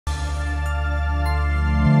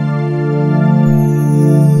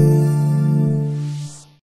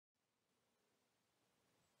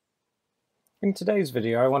In today's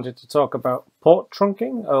video I wanted to talk about port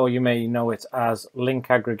trunking, or you may know it as link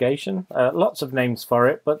aggregation. Lots of names for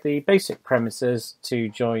it, but the basic premise is to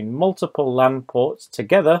join multiple LAN ports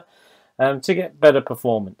together to get better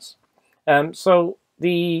performance. So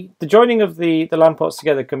the joining of the LAN ports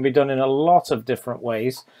together can be done in a lot of different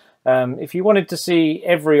ways. If you wanted to see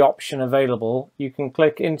every option available, you can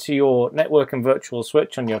click into your network and virtual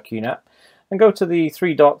switch on your QNAP and go to the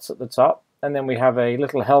three dots at the top. And then we have a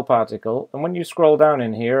little help article, and when you scroll down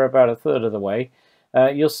in here about a third of the way,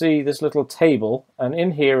 you'll see this little table, and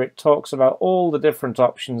in here it talks about all the different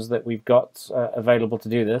options that we've got available to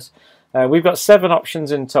do this. We've got 7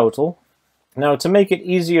 options in total. Now, to make it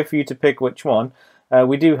easier for you to pick which one,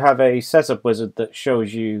 we do have a setup wizard that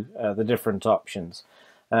shows you the different options.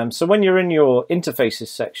 So when you're in your interfaces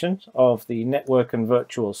section of the network and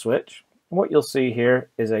virtual switch, what you'll see here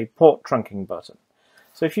is a port trunking button.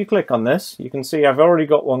 So if you click on this, you can see I've already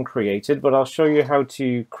got one created, but I'll show you how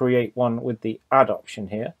to create one with the add option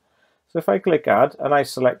here. So if I click add and I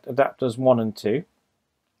select adapters 1 and 2,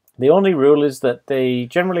 the only rule is that they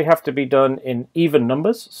generally have to be done in even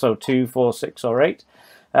numbers, so 2, 4, 6 or 8,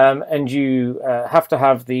 and you have to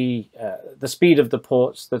have the speed of the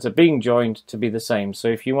ports that are being joined to be the same. So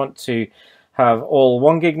if you want to have all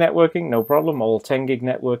 1 gig networking, no problem. All 10 gig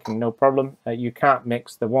networking, no problem. You can't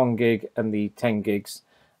mix the 1 gig and the 10 gigs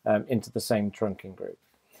into the same trunking group.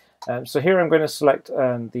 So here I'm going to select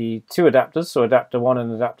the 2 adapters, so adapter 1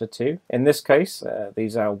 and adapter 2. In this case,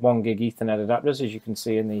 these are 1 gig Ethernet adapters, as you can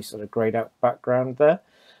see in the sort of grayed out background there.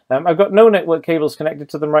 I've got no network cables connected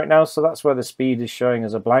to them right now, so that's where the speed is showing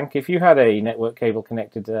as a blank. If you had a network cable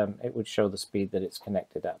connected, it would show the speed that it's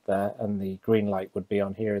connected at there, and the green light would be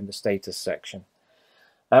on here in the status section.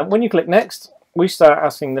 When you click next, we start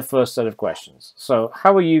asking the first set of questions. So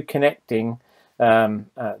how are you connecting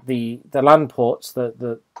the LAN ports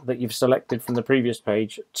that you've selected from the previous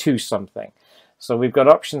page to something? So we've got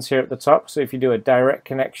options here at the top. So if you do a direct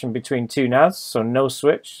connection between 2 NAS, so no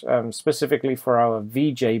switch, specifically for our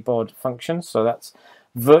VJBOD function, so that's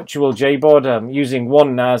virtual JBOD, using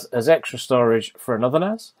one NAS as extra storage for another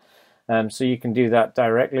NAS. So you can do that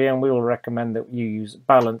directly, and we will recommend that you use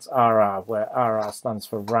balance RR, where RR stands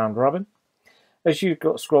for round robin. As you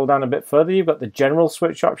scroll down a bit further, you've got the general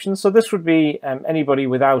switch options. So this would be anybody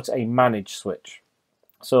without a managed switch.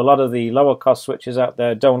 So a lot of the lower cost switches out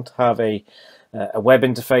there don't have a web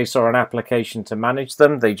interface or an application to manage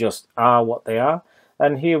them. They just are what they are.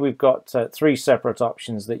 And here we've got 3 separate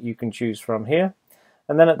options that you can choose from here.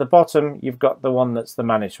 And then at the bottom, you've got the one that's the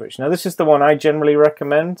managed switch. Now, this is the one I generally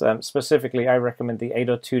recommend. Specifically, I recommend the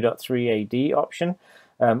 802.3 AD option,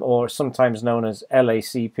 or sometimes known as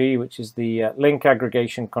LACP, which is the Link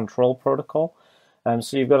Aggregation Control Protocol.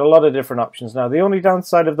 So you've got a lot of different options. Now, the only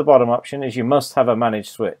downside of the bottom option is you must have a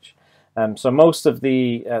managed switch. So most of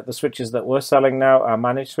the switches that we're selling now are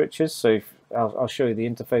managed switches. So I'll show you the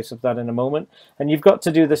interface of that in a moment. And you've got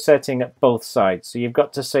to do the setting at both sides. So you've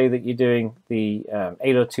got to say that you're doing the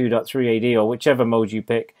 802.3 AD or whichever mode you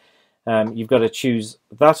pick. You've got to choose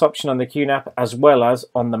that option on the QNAP as well as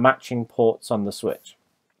on the matching ports on the switch.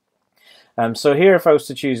 So here, if I was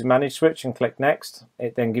to choose managed switch and click next,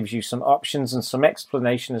 it then gives you some options and some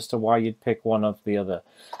explanation as to why you'd pick one of the other.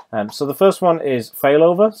 So the first one is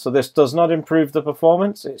failover. So this does not improve the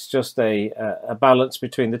performance. It's just a balance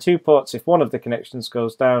between the 2 ports. If one of the connections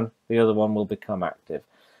goes down, the other one will become active.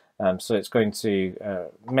 So it's going to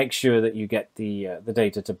make sure that you get the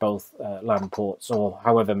data to both LAN ports, or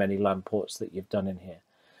however many LAN ports that you've done in here.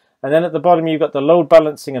 And then at the bottom, you've got the load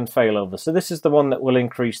balancing and failover. So this is the one that will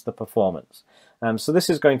increase the performance. So this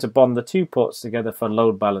is going to bond the 2 ports together for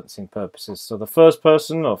load balancing purposes. So the first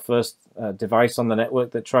person or first device on the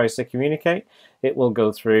network that tries to communicate, it will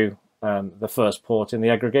go through the first port in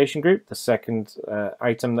the aggregation group. The second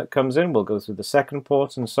item that comes in will go through the second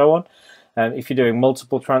port, and so on. If you're doing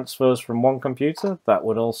multiple transfers from one computer, that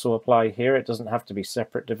would also apply here. It doesn't have to be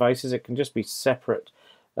separate devices. It can just be separate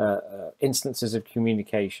instances of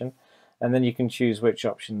communication, and then you can choose which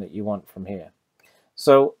option that you want from here.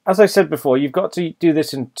 So as I said before, you've got to do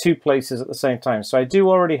this in 2 places at the same time. So I do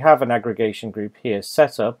already have an aggregation group here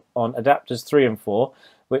set up on adapters 3 and 4,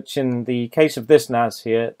 which in the case of this NAS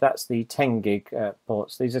here, that's the 10 gig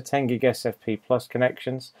ports. These are 10 gig SFP plus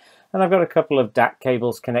connections, and I've got a couple of DAC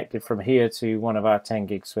cables connected from here to one of our 10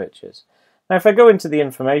 gig switches. Now, if I go into the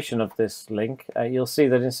information of this link, you'll see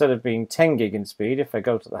that instead of being 10 gig in speed, if I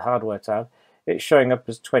go to the hardware tab, it's showing up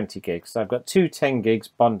as 20 gigs. So I've got 2 10 gigs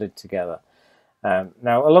bonded together.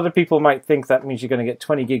 Now, a lot of people might think that means you're going to get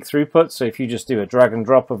 20 gig throughput, so if you just do a drag and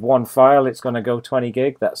drop of one file, it's going to go 20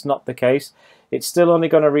 gig. That's not the case. It's still only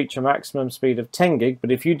going to reach a maximum speed of 10 gig,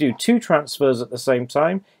 but if you do 2 transfers at the same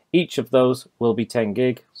time, each of those will be 10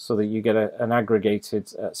 gig, so that you get an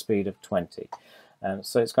aggregated speed of 20.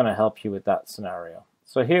 So it's going to help you with that scenario.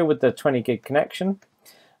 So here with the 20 gig connection,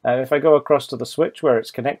 if I go across to the switch where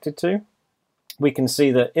it's connected to, we can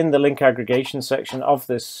see that in the link aggregation section of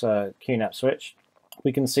this QNAP switch,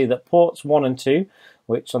 we can see that ports 1 and 2,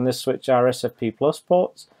 which on this switch are SFP plus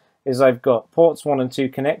ports, is I've got ports 1 and 2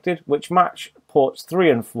 connected, which match ports 3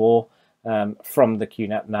 and 4 from the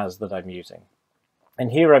QNAP NAS that I'm using.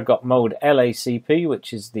 And here I've got mode LACP,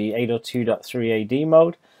 which is the 802.3 AD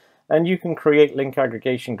mode, and you can create link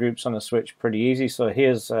aggregation groups on a switch pretty easy. So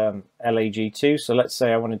here's LAG2, so let's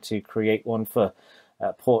say I wanted to create one for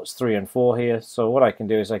ports 3 and 4 here. So what I can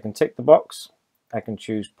do is I can tick the box, I can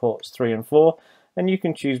choose ports 3 and 4, and you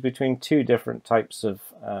can choose between 2 different types of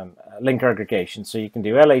link aggregation. So you can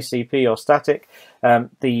do LACP or static,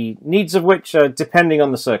 the needs of which are depending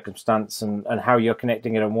on the circumstance and how you're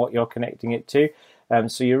connecting it and what you're connecting it to.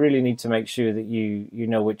 So you really need to make sure that you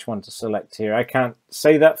know which one to select here. I can't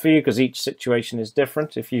say that for you because each situation is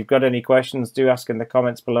different. If you've got any questions, do ask in the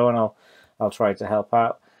comments below and I'll try to help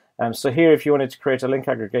out. So here, if you wanted to create a link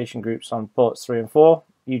aggregation groups on ports 3 and 4,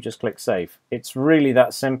 you just click save. It's really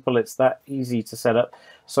that simple. It's that easy to set up.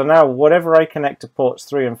 So now whatever I connect to ports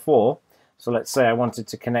 3 and 4, so let's say I wanted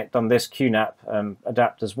to connect on this QNAP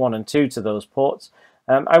adapters 1 and 2 to those ports,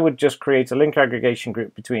 I would just create a link aggregation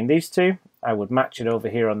group between these two. I would match it over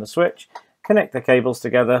here on the switch, connect the cables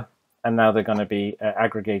together, and now they're going to be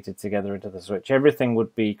aggregated together into the switch. Everything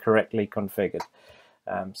would be correctly configured.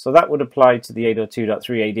 So that would apply to the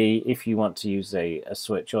 802.3 AD if you want to use a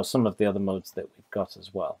switch or some of the other modes that we've got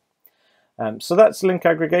as well. So that's link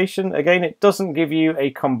aggregation. Again, it doesn't give you a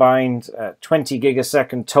combined 20 gig a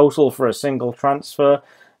second total for a single transfer.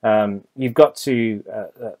 You've got to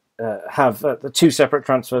have the 2 separate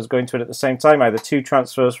transfers going to it at the same time, either 2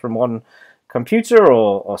 transfers from one computer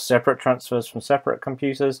or separate transfers from separate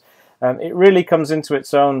computers. It really comes into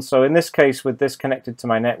its own. So in this case, with this connected to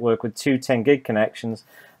my network with 2 10 gig connections,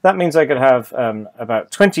 that means I could have about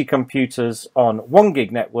 20 computers on 1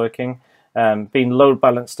 gig networking being load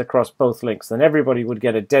balanced across both links. Then everybody would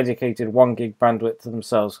get a dedicated 1 gig bandwidth to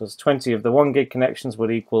themselves, because 20 of the 1 gig connections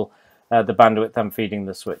would equal the bandwidth I'm feeding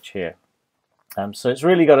the switch here. So it's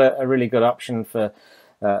really got a really good option for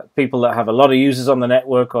people that have a lot of users on the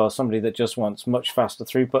network or somebody that just wants much faster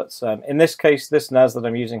throughputs. In this case, this NAS that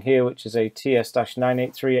I'm using here, which is a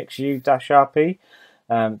TS-983XU-RP,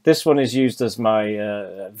 this one is used as my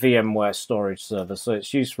VMware storage server. So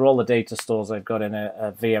it's used for all the data stores I've got in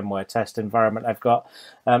a VMware test environment I've got.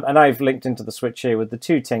 And I've linked into the switch here with the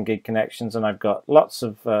 2 10 gig connections, and I've got lots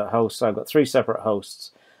of hosts. I've got 3 separate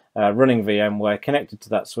hosts running VMware connected to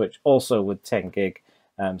that switch, also with 10 gig.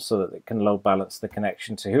 So that it can load balance the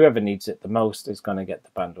connection to whoever needs it the most is going to get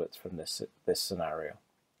the bandwidth from this scenario.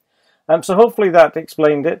 So hopefully that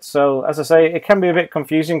explained it. So as I say, it can be a bit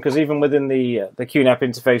confusing because even within the QNAP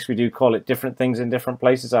interface, we do call it different things in different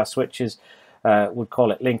places. Our switches would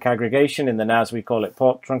call it link aggregation. In the NAS, we call it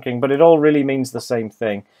port trunking, but it all really means the same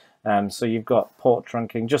thing. So you've got port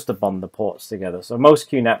trunking just to bond the ports together. So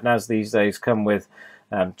most QNAP NAS these days come with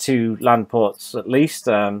 2 LAN ports at least.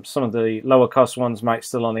 Some of the lower cost ones might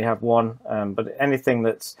still only have 1, but anything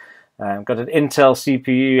that's got an Intel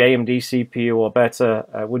CPU, AMD CPU or better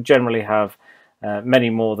would generally have many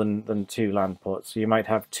more than 2 LAN ports. So you might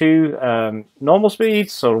have 2 normal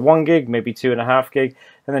speeds, so 1 gig, maybe 2.5 gig,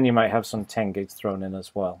 and then you might have some 10 gigs thrown in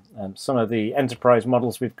as well. Some of the enterprise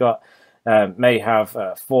models we've got may have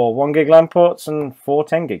 4 1 gig LAN ports and 4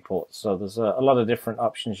 10 gig ports. So there's a lot of different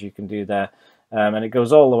options you can do there. And it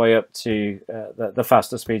goes all the way up to the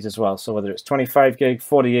faster speeds as well. So whether it's 25 gig,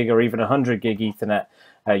 40 gig, or even 100 gig Ethernet,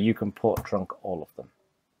 you can port trunk all of them.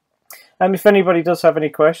 If anybody does have any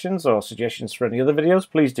questions or suggestions for any other videos,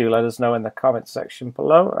 please do let us know in the comments section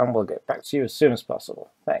below, and we'll get back to you as soon as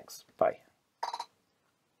possible. Thanks. Bye.